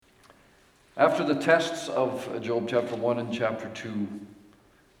After the tests of Job chapter 1 and chapter 2,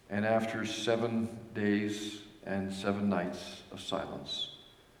 and after 7 days and 7 nights of silence,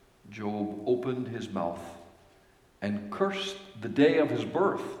 Job opened his mouth and cursed the day of his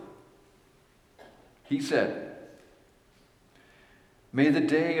birth. He said, "May the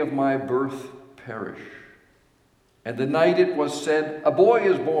day of my birth perish, and the night it was said, a boy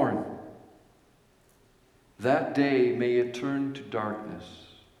is born. That day may it turn to darkness.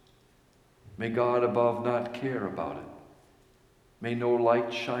 May God above not care about it. May no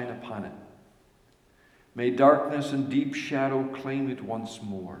light shine upon it. May darkness and deep shadow claim it once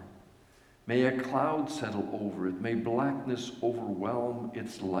more. May a cloud settle over it. May blackness overwhelm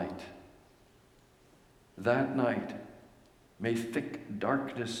its light. That night, may thick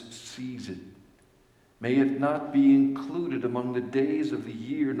darkness seize it. May it not be included among the days of the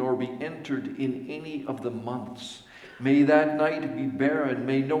year, nor be entered in any of the months. May that night be barren.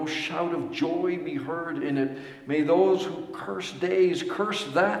 May no shout of joy be heard in it. May those who curse days curse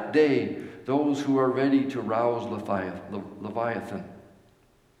that day, those who are ready to rouse Leviathan.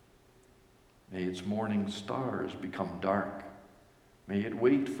 May its morning stars become dark. May it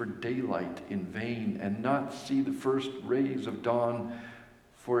wait for daylight in vain and not see the first rays of dawn,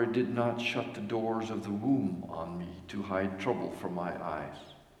 for it did not shut the doors of the womb on me to hide trouble from my eyes.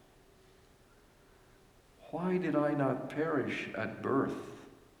 Why did I not perish at birth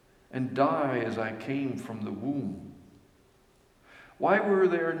and die as I came from the womb? Why were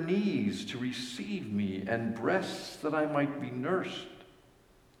there knees to receive me and breasts that I might be nursed?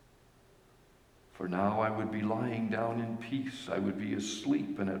 For now I would be lying down in peace. I would be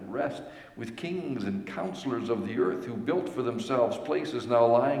asleep and at rest with kings and counselors of the earth who built for themselves places now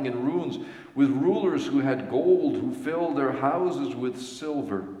lying in ruins, with rulers who had gold, who filled their houses with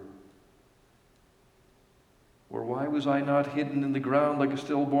silver. Or why was I not hidden in the ground like a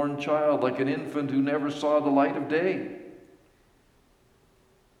stillborn child, like an infant who never saw the light of day?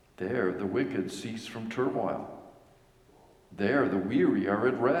 There the wicked cease from turmoil. There the weary are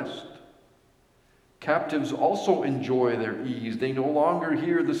at rest. Captives also enjoy their ease. They no longer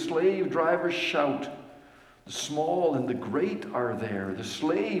hear the slave drivers shout. The small and the great are there. The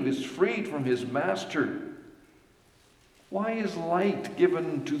slave is freed from his master. Why is light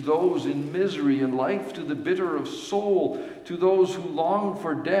given to those in misery and life to the bitter of soul, to those who long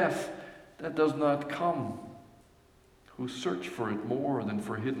for death that does not come, who search for it more than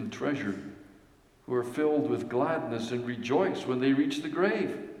for hidden treasure, who are filled with gladness and rejoice when they reach the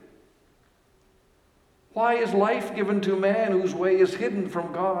grave? Why is life given to man whose way is hidden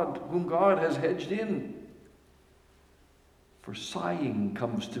from God, whom God has hedged in? For sighing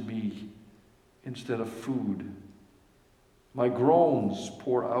comes to me instead of food. My groans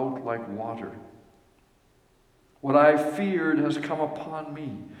pour out like water. What I feared has come upon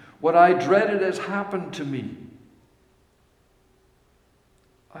me. What I dreaded has happened to me.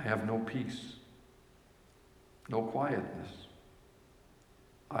 I have no peace, no quietness.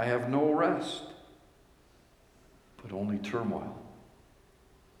 I have no rest, but only turmoil.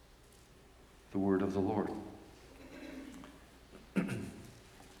 The word of the Lord.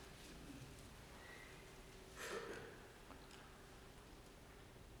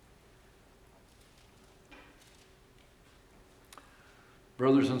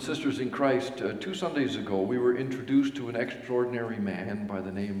 Brothers and sisters in Christ, 2 Sundays ago we were introduced to an extraordinary man by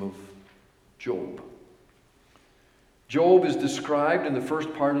the name of Job. Job is described in the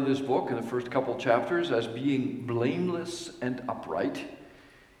first part of this book, in the first couple chapters, as being blameless and upright.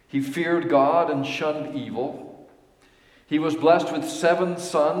 He feared God and shunned evil. He was blessed with 7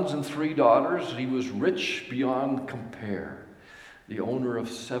 sons and 3 daughters. He was rich beyond compare, the owner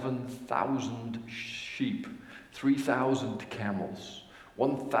of 7,000 sheep, 3,000 camels,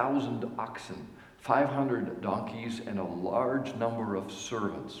 1,000 oxen, 500 donkeys, and a large number of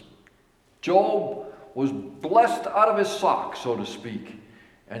servants. Job was blessed out of his sock, so to speak,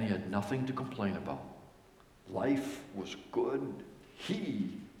 and he had nothing to complain about. Life was good.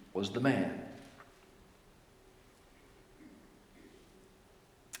 He was the man.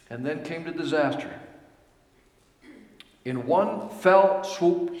 And then came the disaster. In one fell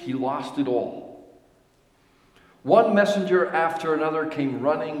swoop, he lost it all. One messenger after another came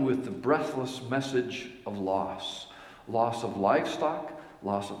running with the breathless message of loss. Loss of livestock,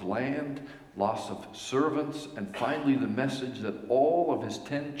 loss of land, loss of servants, and finally the message that all of his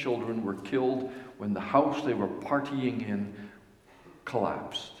 10 children were killed when the house they were partying in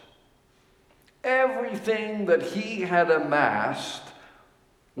collapsed. Everything that he had amassed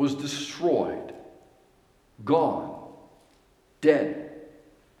was destroyed, gone, dead.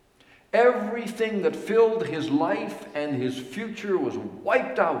 Everything that filled his life and his future was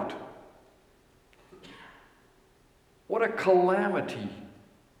wiped out. What a calamity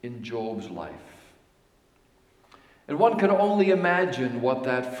in Job's life. And one can only imagine what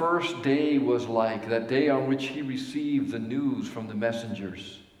that first day was like, that day on which he received the news from the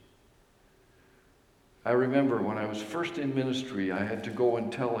messengers. I remember when I was first in ministry, I had to go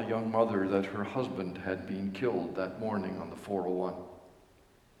and tell a young mother that her husband had been killed that morning on the 401.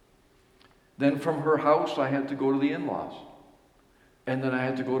 Then from her house, I had to go to the in-laws. And then I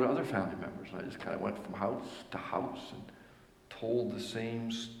had to go to other family members. I just kind of went from house to house and told the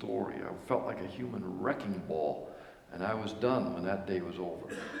same story. I felt like a human wrecking ball, and I was done when that day was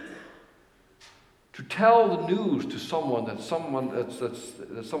over. To tell the news to someone that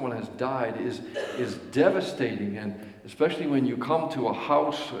someone has died is devastating, and especially when you come to a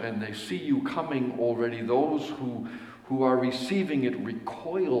house and they see you coming already, those who are receiving it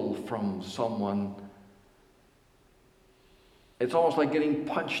recoil from someone. It's almost like getting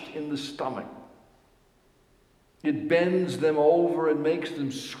punched in the stomach. It bends them over, it makes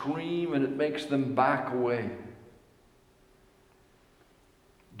them scream, and it makes them back away.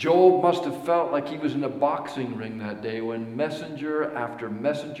 Job must have felt like he was in a boxing ring that day when messenger after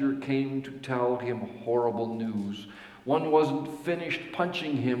messenger came to tell him horrible news. One wasn't finished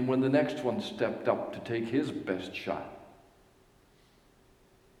punching him when the next one stepped up to take his best shot.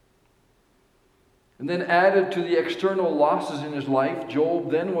 And then added to the external losses in his life,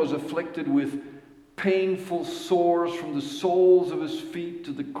 Job then was afflicted with painful sores from the soles of his feet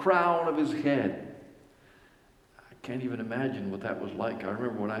to the crown of his head. I can't even imagine what that was like. I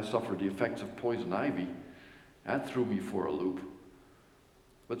remember when I suffered the effects of poison ivy. That threw me for a loop.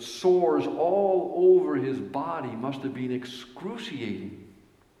 But sores all over his body must have been excruciating.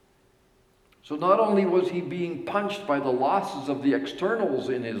 So not only was he being punched by the losses of the externals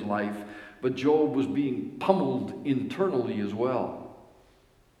in his life, but Job was being pummeled internally as well.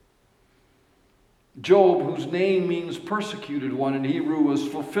 Job, whose name means persecuted one in Hebrew, was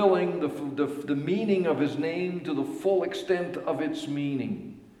fulfilling the meaning of his name to the full extent of its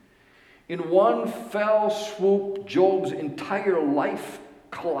meaning. In one fell swoop, Job's entire life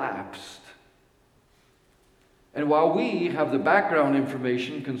collapsed. And while we have the background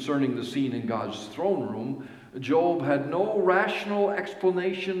information concerning the scene in God's throne room, Job had no rational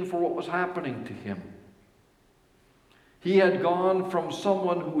explanation for what was happening to him. He had gone from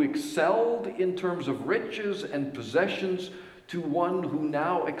someone who excelled in terms of riches and possessions to one who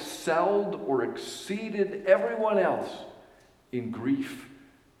now excelled or exceeded everyone else in grief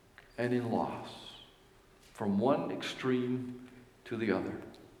and in loss, from one extreme to the other.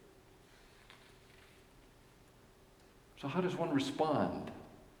 So how does one respond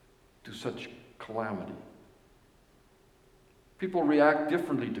to such calamity? People react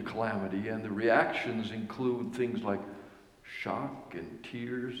differently to calamity, and the reactions include things like shock and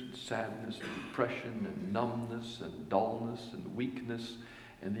tears and sadness and depression and numbness and dullness and weakness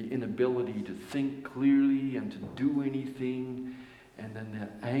and the inability to think clearly and to do anything, and then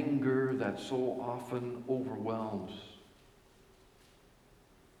the anger that so often overwhelms.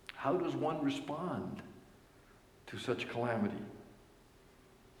 How does one respond to such calamity?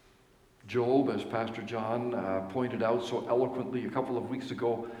 Job, as Pastor John pointed out so eloquently a couple of weeks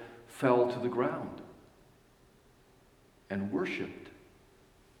ago, fell to the ground and worshipped.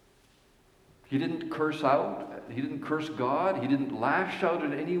 He didn't curse out. He didn't curse God. He didn't lash out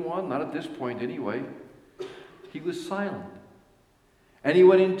at anyone, not at this point anyway. He was silent. And he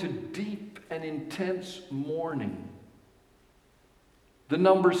went into deep and intense mourning. The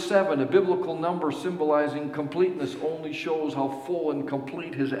number 7, a biblical number symbolizing completeness, only shows how full and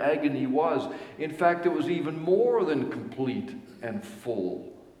complete his agony was. In fact, it was even more than complete and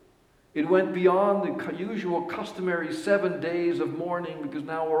full. It went beyond the usual customary 7 days of mourning, because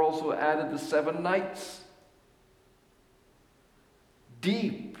now we're also added the 7 nights.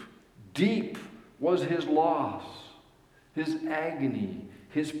 Deep, deep was his loss, his agony,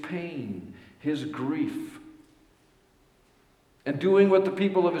 his pain, his grief. And doing what the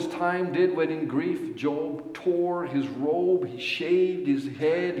people of his time did when in grief, Job tore his robe, he shaved his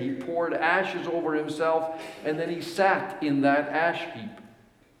head, he poured ashes over himself, and then he sat in that ash heap.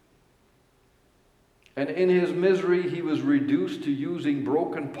 And in his misery, he was reduced to using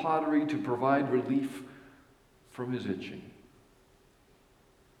broken pottery to provide relief from his itching.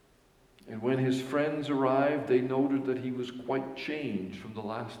 And when his friends arrived, they noted that he was quite changed from the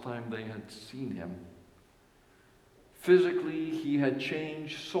last time they had seen him. Physically, he had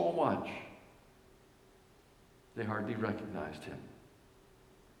changed so much, they hardly recognized him.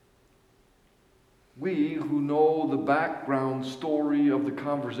 We who know the background story of the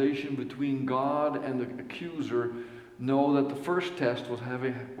conversation between God and the accuser know that the first test was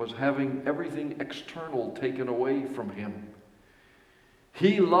having everything external taken away from him.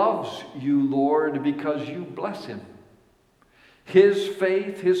 He loves you, Lord, because you bless him. His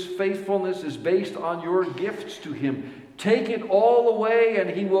faith, his faithfulness is based on your gifts to him. Take it all away and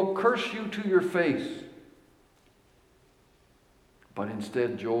he will curse you to your face. But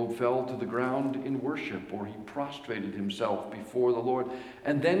instead, Job fell to the ground in worship, or he prostrated himself before the Lord.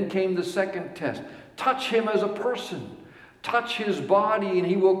 And then came the second test. Touch him as a person. Touch his body, and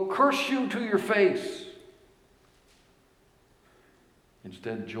he will curse you to your face.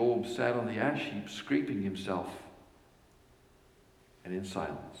 Instead, Job sat on the ash heap, scraping himself, and in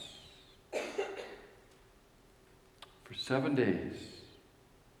silence. For 7 days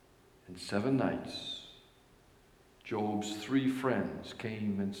and 7 nights, Job's 3 friends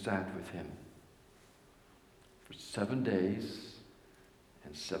came and sat with him. For 7 days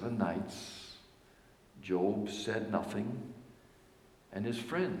and 7 nights, Job said nothing, and his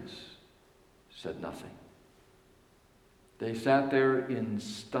friends said nothing. They sat there in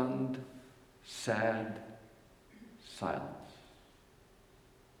stunned, sad silence.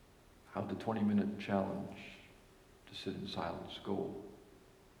 How'd the 20-minute challenge to sit in silence go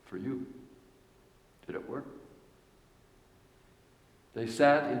for you? Did it work? They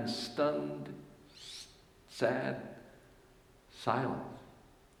sat in stunned, sad silence.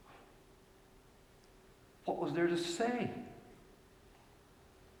 What was there to say?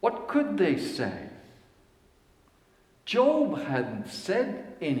 What could they say? Job hadn't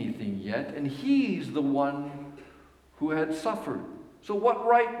said anything yet, and he's the one who had suffered. So what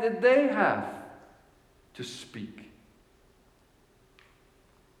right did they have to speak?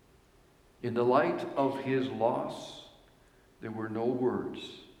 In the light of his loss, there were no words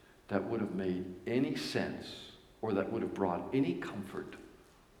that would have made any sense or that would have brought any comfort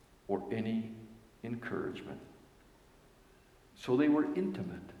or any encouragement. So they were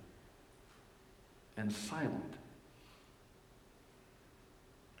intimate and silent.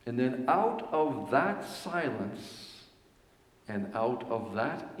 And then out of that silence and out of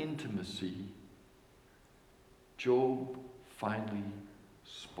that intimacy, Job finally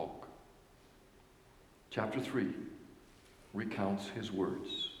spoke. Chapter 3 recounts his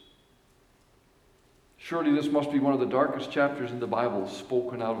words. Surely this must be one of the darkest chapters in the Bible,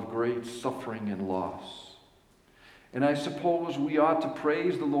 spoken out of great suffering and loss. And I suppose we ought to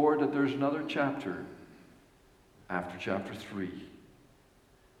praise the Lord that there's another chapter after chapter 3.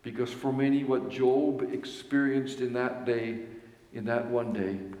 Because for many, what Job experienced in that day, in that one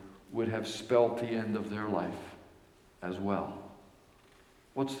day, would have spelt the end of their life as well.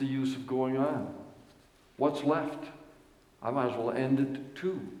 What's the use of going on? What's left? I might as well end it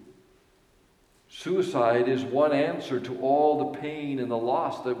too. Suicide is one answer to all the pain and the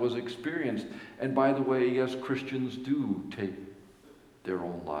loss that was experienced. And by the way, yes, Christians do take their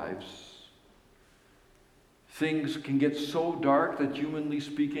own lives. Things can get so dark that, humanly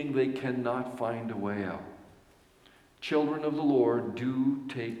speaking, they cannot find a way out. Children of the Lord do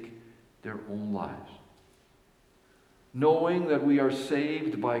take their own lives. Knowing that we are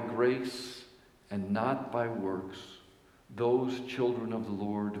saved by grace and not by works, those children of the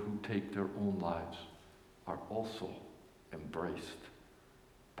Lord who take their own lives are also embraced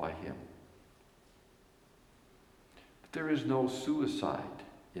by him. But there is no suicide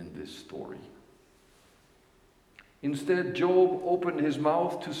in this story. Instead, Job opened his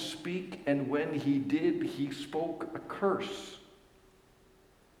mouth to speak, and when he did, he spoke a curse.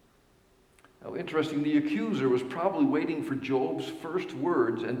 Now, interesting, the accuser was probably waiting for Job's first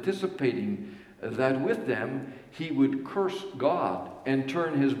words, anticipating that with them he would curse God and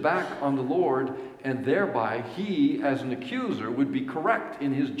turn his back on the Lord, and thereby he, as an accuser, would be correct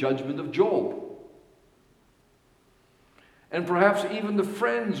in his judgment of Job. And perhaps even the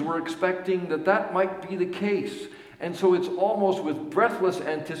friends were expecting that that might be the case. And so it's almost with breathless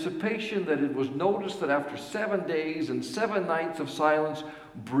anticipation that it was noticed that after 7 days and 7 nights of silence,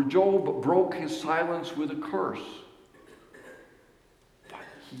 Job broke his silence with a curse. But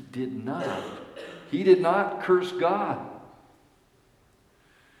he did not. He did not curse God.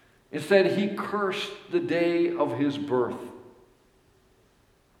 Instead, he cursed the day of his birth.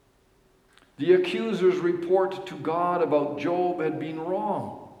 The accuser's report to God about Job had been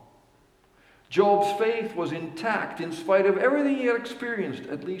wrong. Job's faith was intact in spite of everything he had experienced.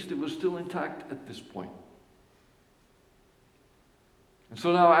 At least it was still intact at this point. And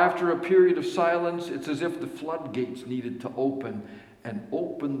so now, after a period of silence, it's as if the floodgates needed to open. And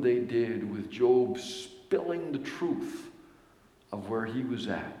open they did, with Job spilling the truth of where he was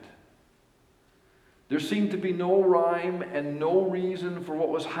at. There seemed to be no rhyme and no reason for what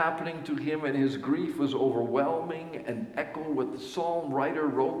was happening to him, and his grief was overwhelming and echoed what the psalm writer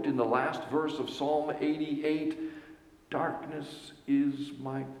wrote in the last verse of Psalm 88, "Darkness is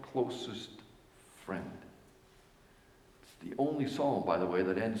my closest friend." It's the only psalm, by the way,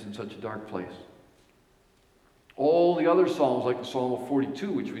 that ends in such a dark place. All the other psalms, like the Psalm of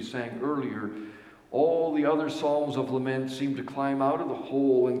 42, which we sang earlier, all the other psalms of lament seem to climb out of the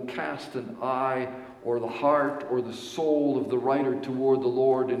hole and cast an eye or the heart or the soul of the writer toward the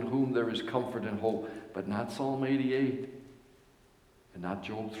Lord, in whom there is comfort and hope. But not Psalm 88 and not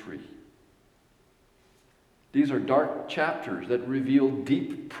Job 3. These are dark chapters that reveal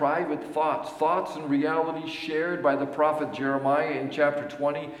deep private thoughts and realities shared by the prophet Jeremiah in chapter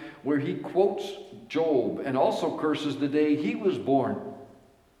 20, where he quotes Job and also curses the day he was born.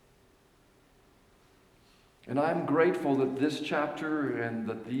 And I'm grateful that this chapter and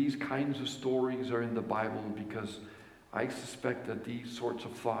that these kinds of stories are in the Bible, because I suspect that these sorts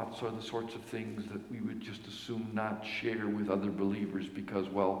of thoughts are the sorts of things that we would just assume not share with other believers, because,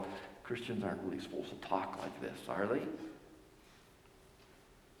 well, Christians aren't really supposed to talk like this, are they?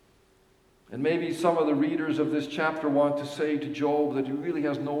 And maybe some of the readers of this chapter want to say to Job that he really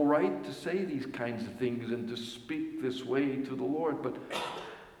has no right to say these kinds of things and to speak this way to the Lord. But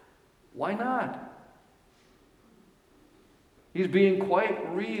why not? He's being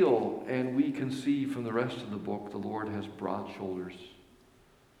quite real, and we can see from the rest of the book the Lord has broad shoulders,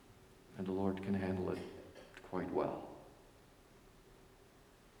 and the Lord can handle it quite well.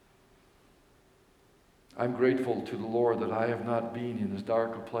 I'm grateful to the Lord that I have not been in as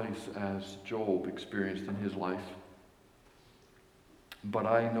dark a place as Job experienced in his life. But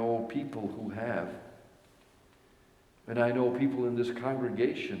I know people who have. And I know people in this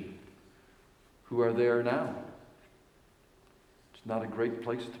congregation who are there now. It's not a great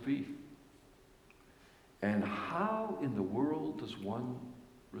place to be. And how in the world does one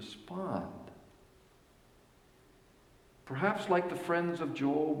respond? Perhaps like the friends of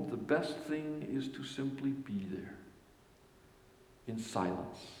Job, the best thing is to simply be there in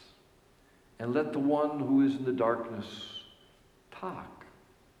silence and let the one who is in the darkness talk.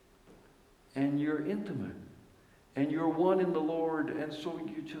 And you're intimate and you're one in the Lord, and so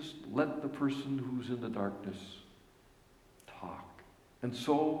you just let the person who's in the darkness talk. And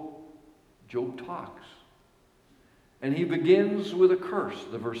so Job talks. And he begins with a curse,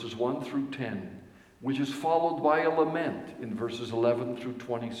 the verses 1 through 10. Which is followed by a lament in verses 11 through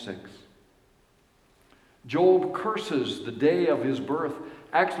 26. Job curses the day of his birth.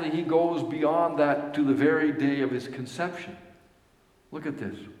 Actually, he goes beyond that to the very day of his conception. Look at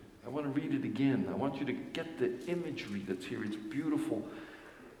this. I want to read it again. I want you to get the imagery that's here. It's beautiful.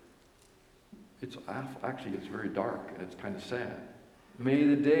 It's very dark, and it's kind of sad. May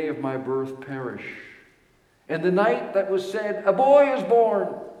the day of my birth perish, and the night that was said, "A boy is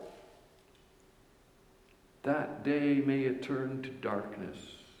born." That day may it turn to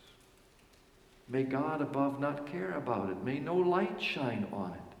darkness. May God above not care about it. May no light shine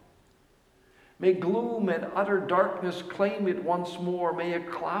on it. May gloom and utter darkness claim it once more. May a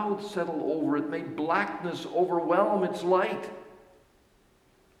cloud settle over it. May blackness overwhelm its light.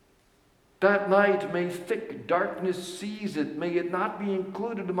 That night may thick darkness seize it. May it not be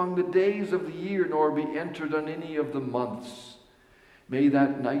included among the days of the year, nor be entered on any of the months. May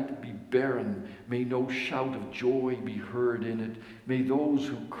that night be barren. May no shout of joy be heard in it. May those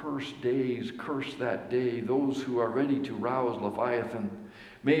who curse days curse that day, those who are ready to rouse Leviathan.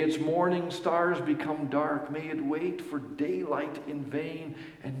 May its morning stars become dark. May it wait for daylight in vain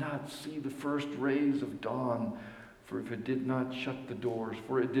and not see the first rays of dawn. For it did not shut the doors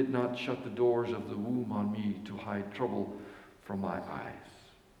of the womb on me to hide trouble from my eyes.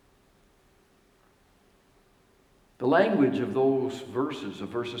 The language of those verses, of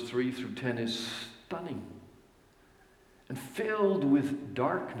verses 3 through 10, is stunning and filled with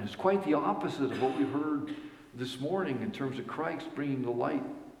darkness, quite the opposite of what we heard this morning in terms of Christ bringing the light.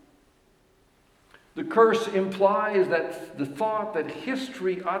 The curse implies that the thought that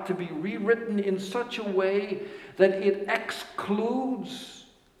history ought to be rewritten in such a way that it excludes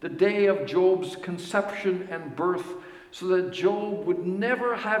the day of Job's conception and birth, so that Job would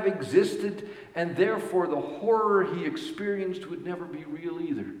never have existed, and therefore the horror he experienced would never be real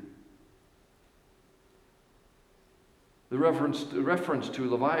either. The reference to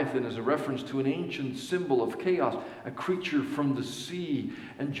Leviathan is a reference to an ancient symbol of chaos, a creature from the sea.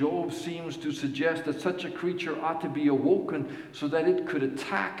 And Job seems to suggest that such a creature ought to be awoken so that it could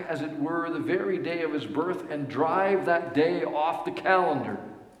attack, as it were, the very day of his birth and drive that day off the calendar.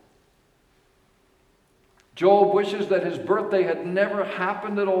 Job wishes that his birthday had never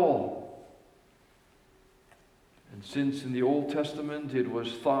happened at all. And since in the Old Testament it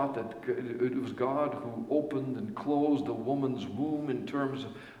was thought that it was God who opened and closed the woman's womb in terms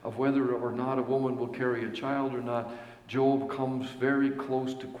of whether or not a woman will carry a child or not, Job comes very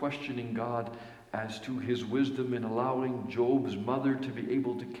close to questioning God as to his wisdom in allowing Job's mother to be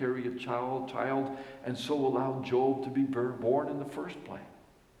able to carry a child and so allow Job to be born in the first place.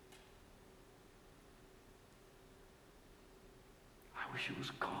 I wish it was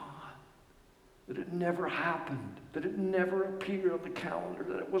gone. That it never happened, that it never appeared on the calendar,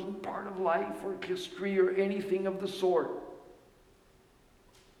 that it wasn't part of life or history or anything of the sort.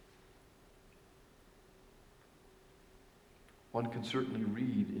 One can certainly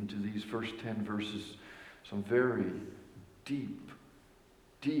read into these first 10 verses some very deep,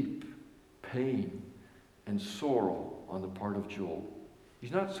 deep pain and sorrow on the part of Job.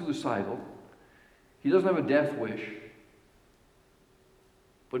 He's not suicidal. He doesn't have a death wish.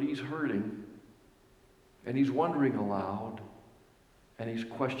 But he's hurting. And he's wondering aloud. And he's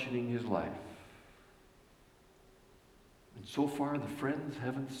questioning his life. And so far the friends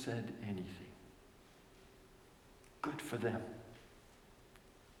haven't said anything. Good for them.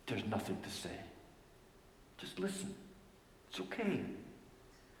 There's nothing to say. Just listen. It's okay.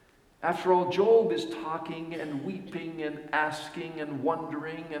 After all, Job is talking and weeping and asking and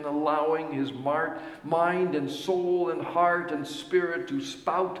wondering and allowing his mind and soul and heart and spirit to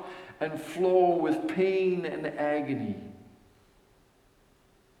spout and flow with pain and agony.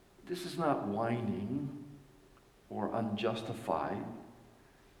 This is not whining or unjustified.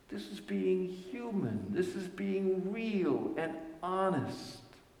 This is being human. This is being real and honest.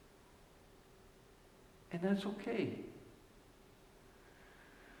 And that's okay.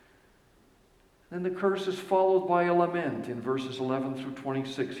 Then the curse is followed by a lament in verses 11 through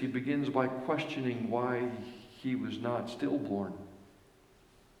 26. He begins by questioning why he was not stillborn,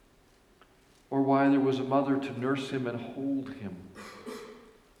 or why there was a mother to nurse him and hold him.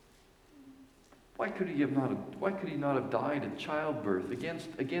 Why could he not have died at childbirth? Again,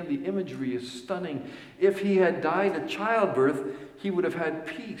 the imagery is stunning. If he had died at childbirth, he would have had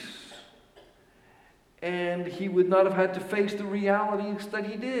peace. And he would not have had to face the realities that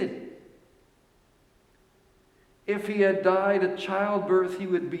he did. If he had died at childbirth, he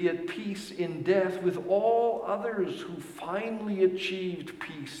would be at peace in death with all others who finally achieved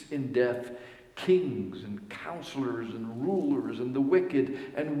peace in death. Kings and counselors and rulers and the wicked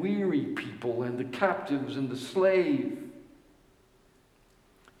and weary people and the captives and the slave.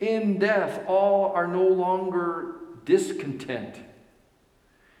 In death, all are no longer discontent.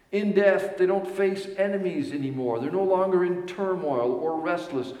 In death, they don't face enemies anymore. They're no longer in turmoil or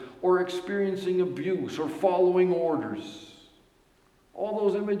restless or experiencing abuse or following orders. All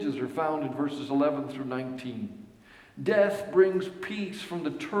those images are found in verses 11 through 19. Death brings peace from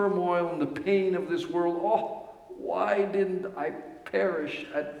the turmoil and the pain of this world. Oh, why didn't I perish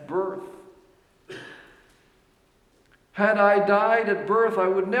at birth? Had I died at birth, I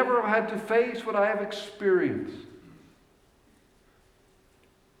would never have had to face what I have experienced.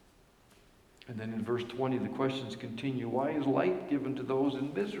 And then in verse 20, the questions continue. Why is light given to those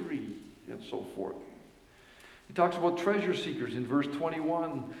in misery? And so forth. He talks about treasure seekers in verse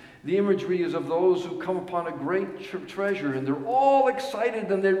 21. The imagery is of those who come upon a great treasure, and they're all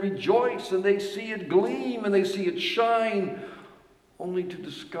excited, and they rejoice, and they see it gleam, and they see it shine, only to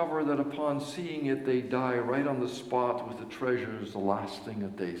discover that upon seeing it, they die right on the spot with the treasure as the last thing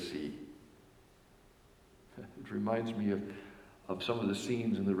that they see. It reminds me of some of the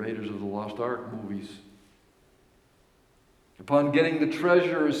scenes in the Raiders of the Lost Ark movies. Upon getting the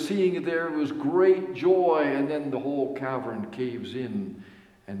treasure, seeing it there, was great joy, and then the whole cavern caves in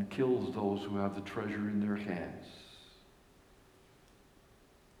and kills those who have the treasure in their hands.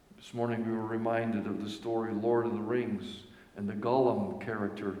 This morning we were reminded of the story Lord of the Rings and the Gollum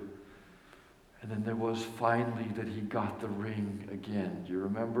character. And then there was finally that he got the ring again. Do you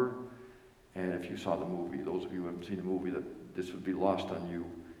remember? And if you saw the movie, those of you who haven't seen the movie, that this would be lost on you.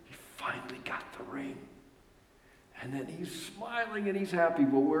 He finally got the ring. And then he's smiling and he's happy.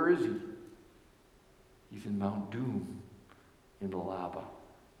 Well, where is he? He's in Mount Doom in the lava.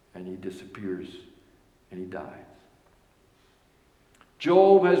 And he disappears and he dies.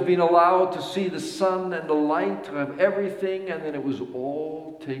 Job has been allowed to see the sun and the light of everything, and then it was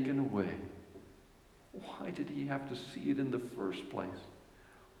all taken away. Why did he have to see it in the first place?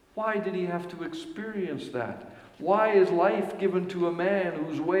 Why did he have to experience that? Why is life given to a man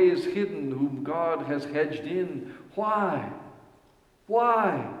whose way is hidden, whom God has hedged in? Why?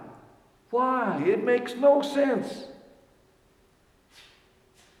 Why? Why? It makes no sense.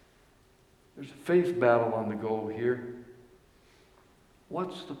 There's a faith battle on the go here.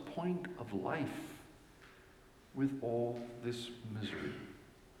 What's the point of life? with all this misery?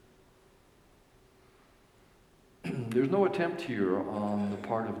 There's no attempt here on the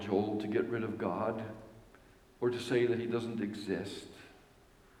part of Job to get rid of God or to say that he doesn't exist.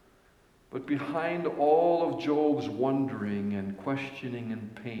 But behind all of Job's wondering and questioning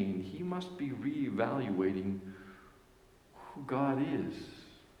and pain, he must be reevaluating who God is.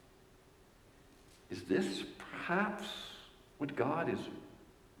 Is this perhaps what God is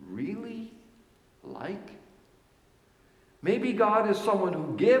really like? Maybe God is someone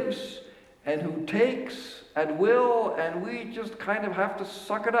who gives and who takes at will, and we just kind of have to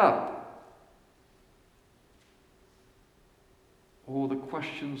suck it up. Oh, the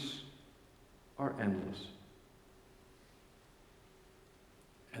questions are endless.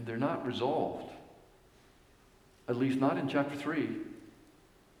 And they're not resolved. At least not in chapter 3.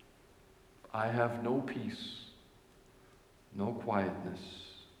 I have no peace, no quietness.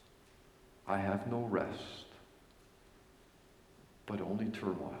 I have no rest, but only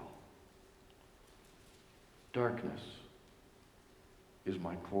turmoil. Darkness is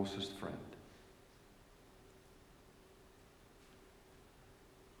my closest friend.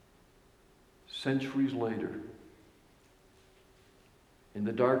 Centuries later, in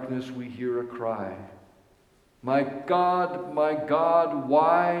the darkness we hear a cry, my God,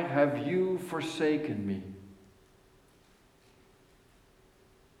 why have you forsaken me?"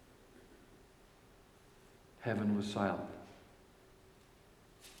 Heaven was silent.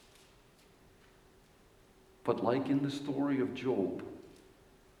 But like in the story of Job,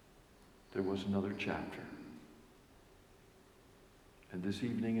 there was another chapter. And this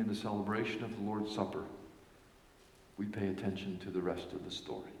evening in the celebration of the Lord's Supper, we pay attention to the rest of the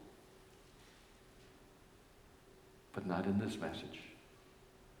story. But not in this message.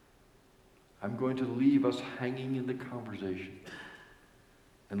 I'm going to leave us hanging in the conversation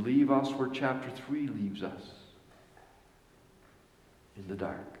and leave us where chapter 3 leaves us, in the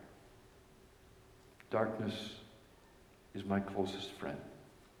dark. Darkness is my closest friend.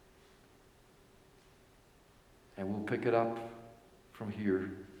 And we'll pick it up from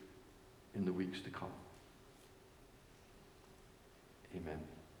here in the weeks to come. Amen.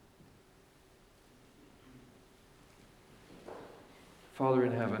 Father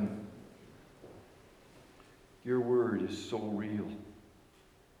in heaven, your word is so real.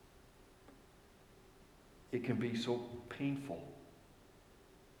 It can be so painful.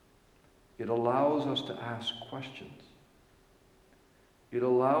 It allows us to ask questions. It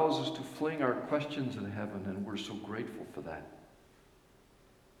allows us to fling our questions in heaven, and we're so grateful for that.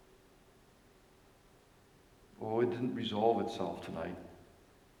 Oh, it didn't resolve itself tonight.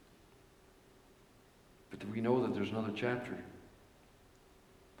 But we know that there's another chapter.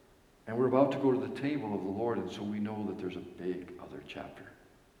 And we're about to go to the table of the Lord, and so we know that there's a big other chapter.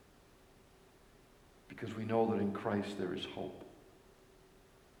 Because we know that in Christ there is hope.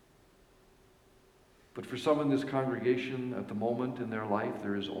 But for some in this congregation at the moment in their life,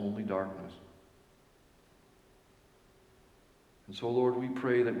 there is only darkness. And so, Lord, we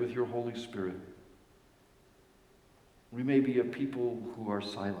pray that with your Holy Spirit, we may be a people who are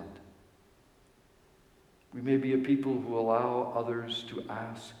silent. We may be a people who allow others to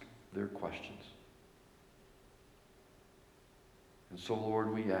ask their questions. And so,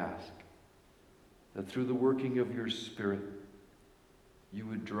 Lord, we ask that through the working of your Spirit, you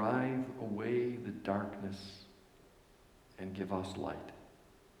would drive away the darkness and give us light.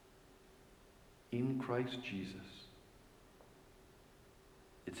 In Christ Jesus.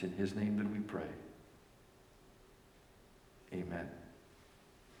 It's in his name that we pray. Amen.